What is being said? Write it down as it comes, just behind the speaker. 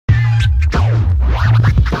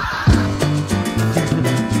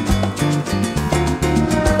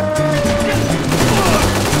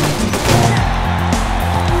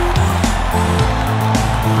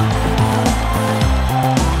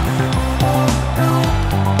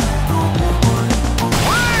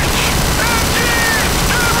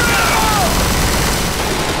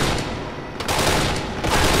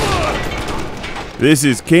This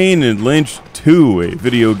is Kane and Lynch 2, a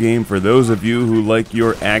video game for those of you who like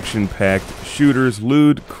your action-packed shooters,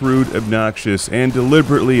 lewd, crude, obnoxious, and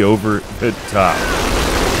deliberately over the top.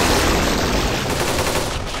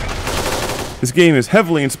 This game is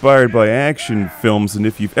heavily inspired by action films, and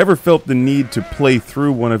if you've ever felt the need to play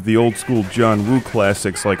through one of the old-school John Woo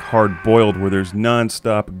classics like Hard Boiled, where there's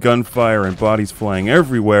non-stop gunfire and bodies flying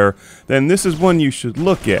everywhere, then this is one you should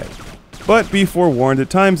look at. But be forewarned,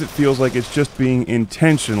 at times it feels like it's just being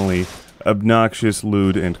intentionally obnoxious,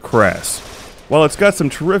 lewd, and crass. While it's got some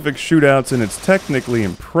terrific shootouts and it's technically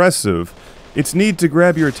impressive, its need to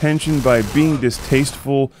grab your attention by being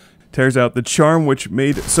distasteful tears out the charm which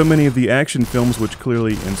made so many of the action films which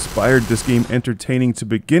clearly inspired this game entertaining to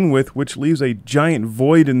begin with, which leaves a giant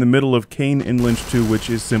void in the middle of Kane and Lynch 2 which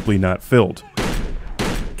is simply not filled.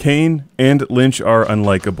 Kane and Lynch are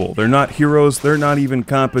unlikable. They're not heroes, they're not even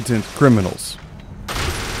competent criminals.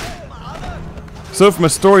 So from a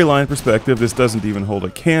storyline perspective, this doesn't even hold a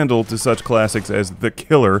candle to such classics as The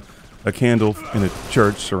Killer, a candle in a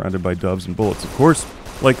church surrounded by doves and bullets, of course.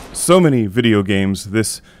 Like so many video games,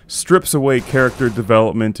 this strips away character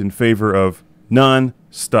development in favor of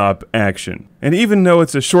non-stop action. And even though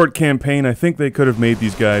it's a short campaign, I think they could have made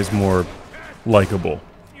these guys more likable,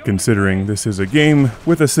 considering this is a game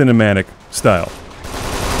with a cinematic style.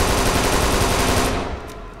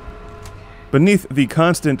 Beneath the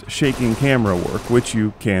constant shaking camera work, which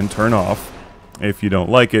you can turn off if you don't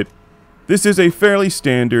like it, this is a fairly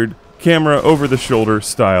standard camera over-the-shoulder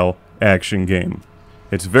style action game.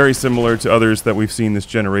 It's very similar to others that we've seen this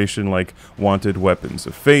generation, like Wanted Weapons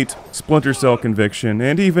of Fate, Splinter Cell Conviction,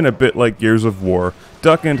 and even a bit like Gears of War.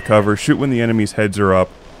 Duck and cover, shoot when the enemy's heads are up,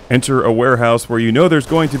 enter a warehouse where you know there's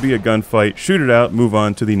going to be a gunfight, shoot it out, move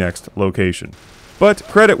on to the next location. But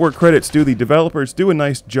credit where credit's due, the developers do a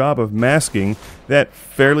nice job of masking that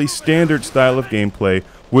fairly standard style of gameplay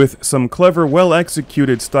with some clever,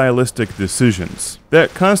 well-executed stylistic decisions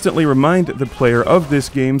that constantly remind the player of this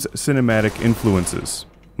game's cinematic influences.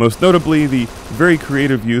 Most notably, the very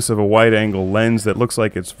creative use of a wide-angle lens that looks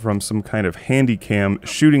like it's from some kind of handycam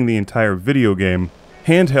shooting the entire video game.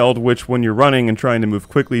 Handheld, which when you're running and trying to move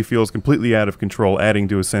quickly feels completely out of control, adding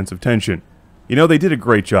to a sense of tension. You know, they did a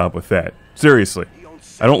great job with that. Seriously.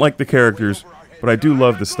 I don't like the characters, but I do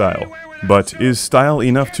love the style. But is style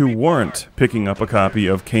enough to warrant picking up a copy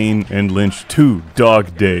of Kane and Lynch 2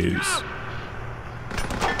 Dog Days?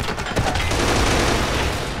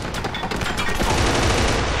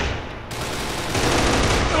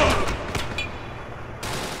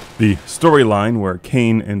 The storyline where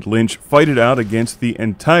Kane and Lynch fight it out against the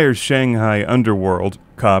entire Shanghai underworld,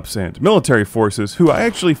 cops and military forces, who I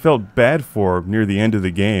actually felt bad for near the end of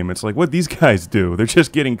the game. It's like, what these guys do? They're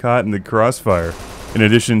just getting caught in the crossfire. In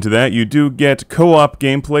addition to that, you do get co-op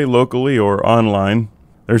gameplay locally or online.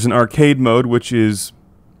 There's an arcade mode which is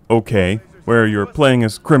okay, where you're playing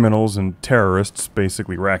as criminals and terrorists,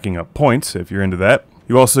 basically racking up points if you're into that.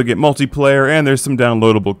 You also get multiplayer and there's some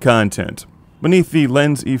downloadable content. Beneath the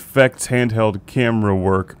lens effects, handheld camera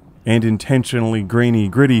work, and intentionally grainy,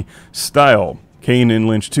 gritty style, Kane and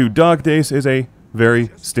Lynch 2 Dog Days is a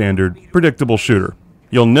very standard, predictable shooter.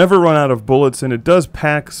 You'll never run out of bullets, and it does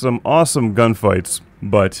pack some awesome gunfights,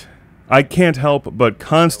 but I can't help but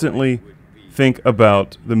constantly think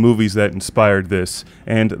about the movies that inspired this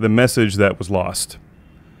and the message that was lost.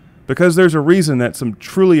 Because there's a reason that some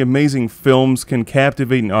truly amazing films can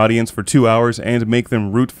captivate an audience for 2 hours and make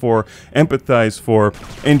them root for, empathize for,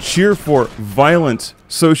 and cheer for violent,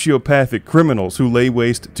 sociopathic criminals who lay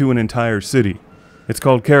waste to an entire city. It's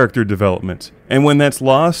called character development. And when that's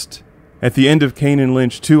lost, at the end of Kane and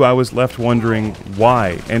Lynch 2, I was left wondering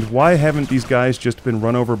why, and why haven't these guys just been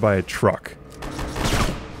run over by a truck?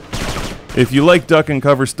 If you like duck and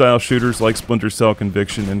cover style shooters like Splinter Cell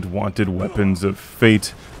Conviction and Wanted Weapons of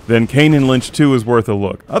Fate, then Kane and Lynch 2 is worth a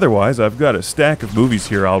look. Otherwise, I've got a stack of movies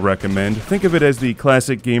here I'll recommend. Think of it as the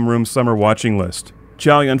classic Game Room summer watching list.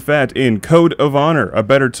 Chow Yun-Fat in Code of Honor, A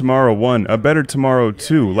Better Tomorrow 1, A Better Tomorrow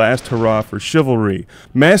 2, Last Hurrah for Chivalry.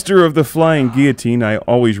 Master of the Flying Guillotine, I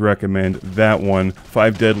always recommend that one.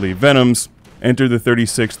 5 Deadly Venoms. Enter the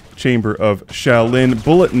 36th Chamber of Shaolin.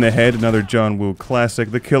 Bullet in the Head, another John Woo classic.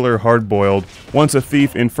 The Killer, Hard Boiled. Once a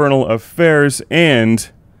Thief, Infernal Affairs, and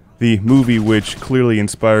the movie which clearly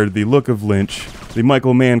inspired the look of Lynch, the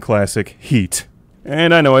Michael Mann classic, Heat.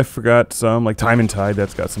 And I know I forgot some, like Time and Tide,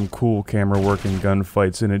 that's got some cool camera work and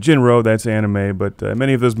gunfights in it. Jinro, that's anime, but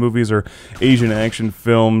many of those movies are Asian action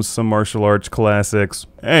films, some martial arts classics.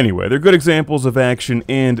 Anyway, they're good examples of action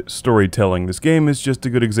and storytelling. This game is just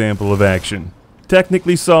a good example of action.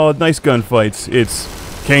 Technically solid, nice gunfights. It's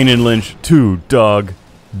Kane and Lynch 2 Dog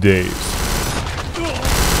Days.